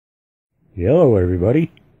Hello everybody.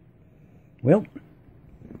 Well,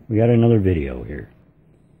 we got another video here.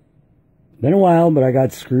 Been a while, but I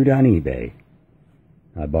got screwed on eBay.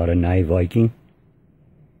 I bought a NYE Viking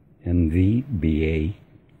MBV-A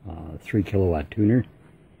 3 kilowatt tuner,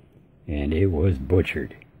 and it was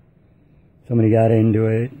butchered. Somebody got into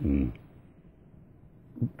it and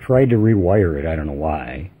tried to rewire it. I don't know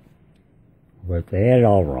why, but they had it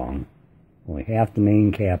all wrong. Only half the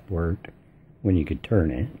main cap worked when you could turn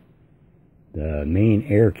it. The main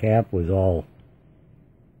air cap was all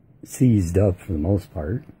seized up for the most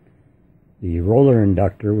part. The roller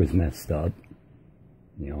inductor was messed up.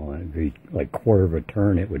 You know, every like quarter of a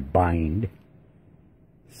turn it would bind.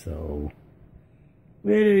 So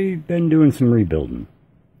we've been doing some rebuilding.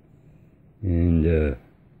 And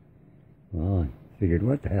well, I figured,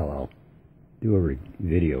 what the hell, I'll do a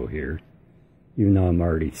video here. Even though I'm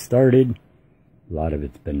already started, a lot of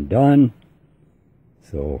it's been done.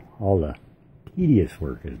 So all the tedious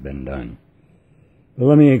work has been done. But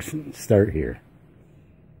let me start here.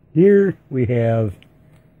 Here we have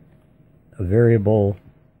a variable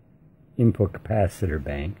input capacitor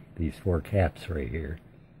bank. These 4 caps right here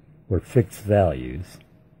were fixed values,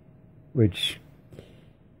 which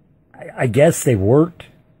I guess they worked.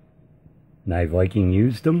 NYE Viking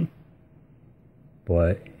used them,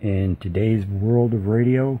 but in today's world of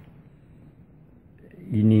radio,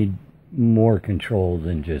 you need more control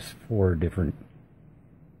than just 4 different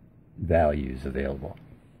values available.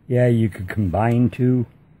 Yeah, you could combine 2.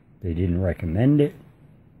 They didn't recommend it.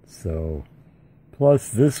 So, plus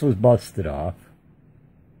this was busted off.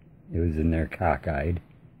 It was in there cockeyed.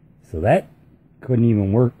 So that couldn't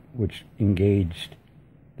even work, which engaged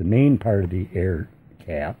the main part of the air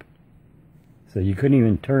cap. So you couldn't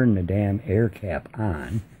even turn the damn air cap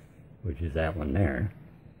on, which is that one there.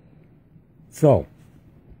 So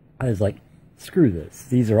I was like, screw this.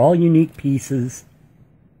 These are all unique pieces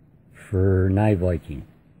for NYE Viking.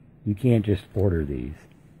 You can't just order these.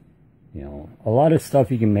 You know, a lot of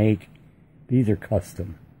stuff you can make, these are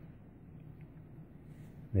custom.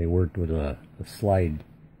 They worked with a slide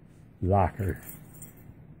locker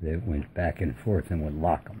that went back and forth and would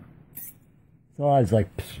lock them. So I was like,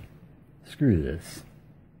 screw this.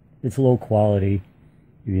 It's low quality.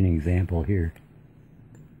 Give you an example here.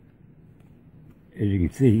 As you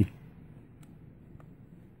can see,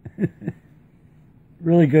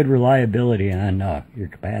 really good reliability on your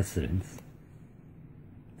capacitance.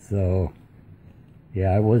 So, yeah,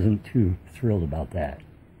 I wasn't too thrilled about that.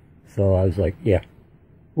 So I was like, yeah,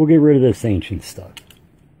 we'll get rid of this ancient stuff.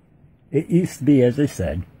 It used to be, as I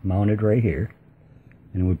said, mounted right here,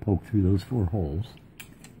 and it would poke through those 4 holes.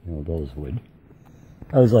 You know, those would.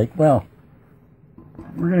 I was like, well,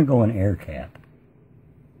 we're going to go an air cap.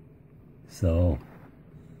 So,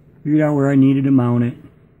 figured out where I needed to mount it.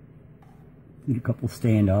 Did a couple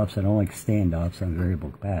standoffs. I don't like standoffs on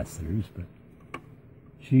variable capacitors, but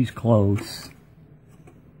she's close.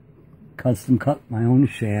 Custom cut my own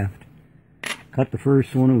shaft. Cut the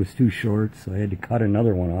first one, it was too short, so I had to cut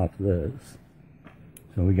another one off this.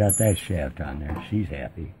 So we got that shaft on there. She's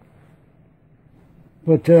happy.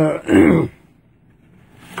 But the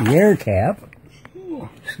air cap,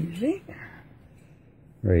 excuse me,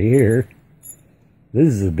 right here, this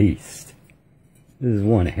is a beast. This is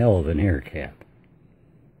one hell of an air cap.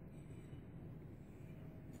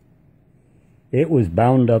 It was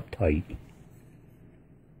bound up tight.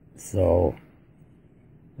 So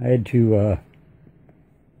I had to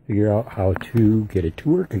figure out how to get it to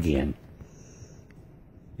work again.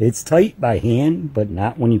 It's tight by hand, but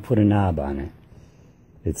not when you put a knob on it.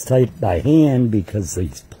 It's tight by hand because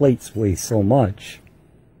these plates weigh so much.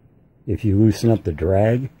 If you loosen up the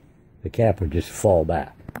drag, the cap would just fall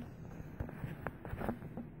back.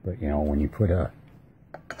 But, you know, when you put a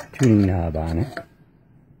tuning knob on it,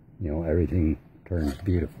 you know, everything turns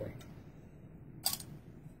beautifully.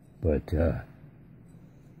 But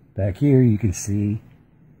back here you can see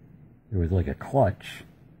there was like a clutch,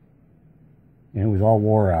 and it was all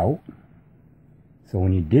wore out. So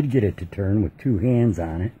when you did get it to turn with 2 hands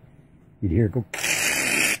on it, you'd hear it go.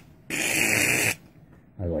 I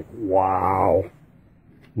was like, wow.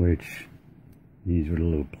 Which, these were the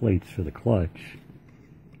little plates for the clutch.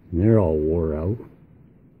 And they're all wore out.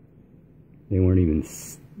 They weren't even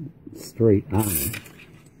straight on it.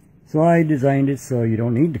 So I designed it so you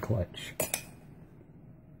don't need the clutch.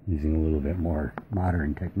 Using a little bit more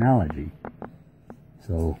modern technology.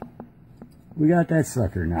 So we got that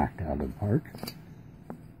sucker knocked out of the park.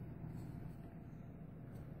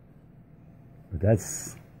 But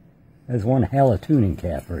that's one hell of a tuning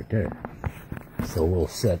cap right there. So we'll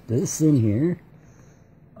set this in here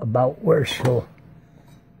about where she'll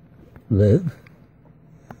live.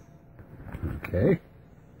 Okay.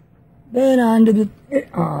 Then on to the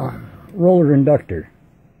roller inductor.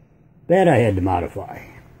 That I had to modify.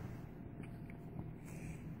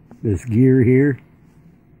 This gear here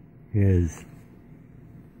is,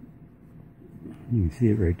 you can see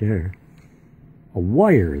it right there, a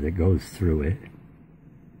wire that goes through it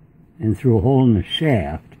and through a hole in the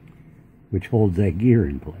shaft which holds that gear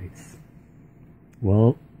in place.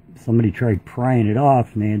 Well, somebody tried prying it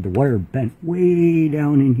off and they had the wire bent way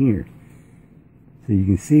down in here. So you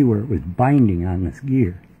can see where it was binding on this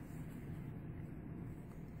gear.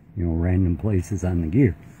 You know, random places on the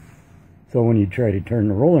gear. So when you try to turn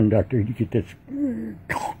the roller inductor, you get this, and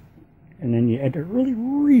then you had to really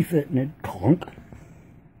reef it and it clunk.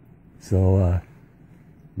 So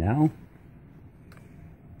now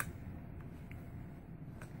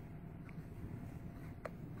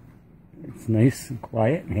it's nice and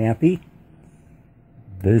quiet and happy.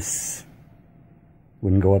 This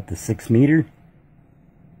wouldn't go up to 6 meters.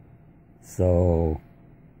 So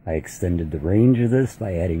I extended the range of this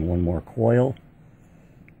by adding one more coil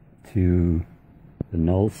to the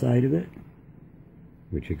null side of it,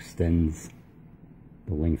 which extends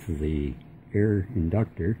the length of the air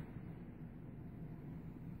inductor,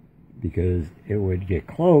 because it would get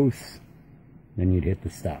close, then you'd hit the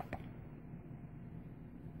stop.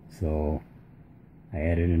 So I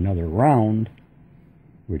added another round,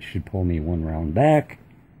 which should pull me one round back.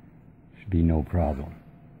 Should be no problem.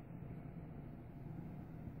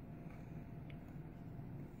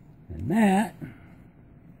 And that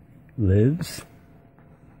lives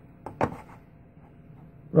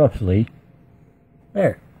roughly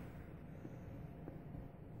there.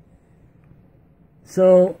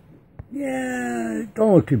 So, yeah,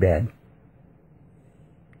 don't look too bad.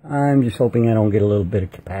 I'm just hoping I don't get a little bit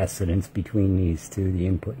of capacitance between these two, the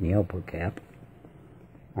input and the output cap.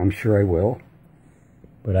 I'm sure I will,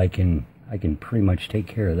 but I can pretty much take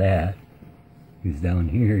care of that. Because down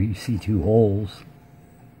here you see two holes.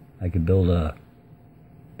 I could build a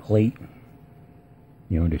plate,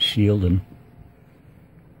 you know, to shield them.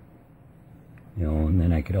 You know, and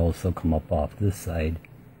then I could also come up off this side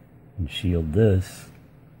and shield this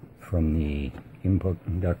from the input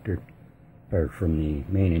inductor, or from the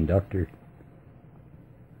main inductor.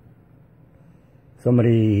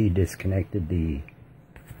 Somebody disconnected the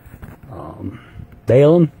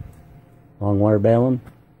balun, long wire balun,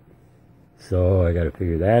 so I got to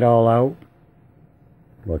figure that all out.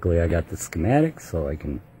 Luckily I got the schematics, so I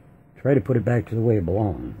can try to put it back to the way it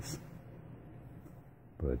belongs.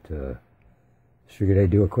 But figured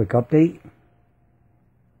I'd do a quick update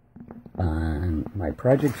on my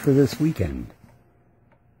project for this weekend.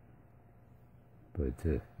 But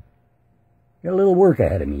got a little work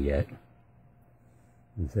ahead of me yet.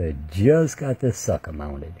 I just got this sucker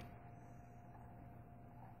mounted.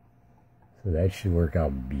 So that should work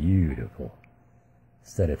out beautiful.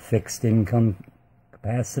 Instead of fixed income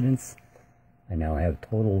capacitance, I now have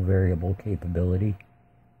total variable capability.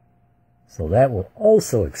 So that will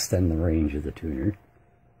also extend the range of the tuner,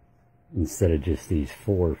 instead of just these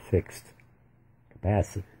 4 fixed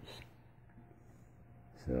capacitors.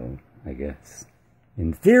 So I guess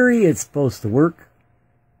in theory it's supposed to work,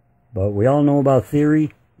 but we all know about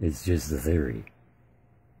theory, it's just the theory.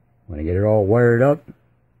 When I get it all wired up,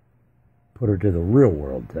 put her to the real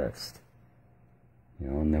world test. You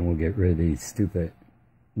know, and then we'll get rid of these stupid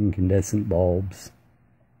incandescent bulbs,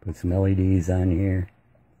 put some LEDs on here.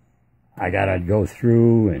 I gotta go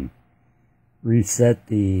through and reset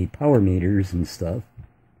the power meters and stuff,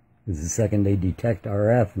 because the second they detect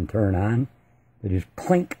RF and turn on, they just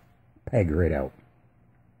clink, peg right out.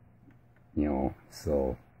 You know,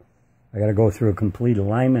 so I gotta go through a complete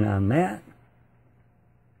alignment on that.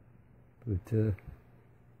 But so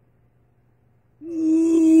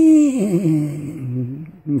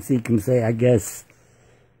you can say, I guess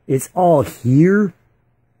it's all here.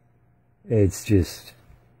 It's just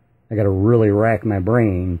I gotta really rack my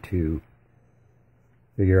brain to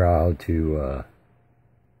figure out how to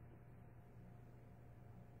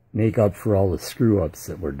make up for all the screw-ups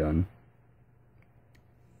that were done,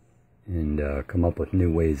 and come up with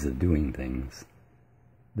new ways of doing things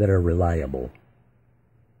that are reliable,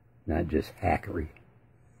 not just hackery.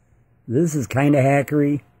 This is kind of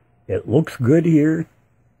hackery. It looks good here,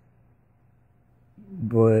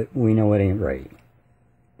 but we know it ain't right,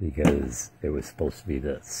 because it was supposed to be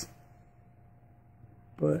this.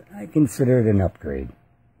 But I consider it an upgrade.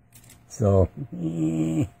 So,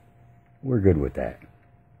 we're good with that.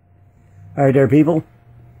 Alright there, people.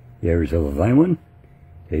 You have yourself a fine one.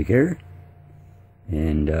 Take care.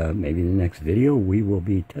 And maybe in the next video we will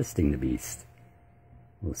be testing the beast.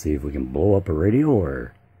 We'll see if we can blow up a radio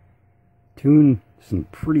or tune some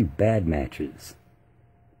pretty bad matches.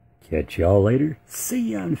 Catch y'all later.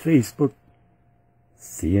 See you on Facebook.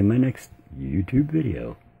 See you in my next YouTube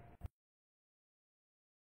video.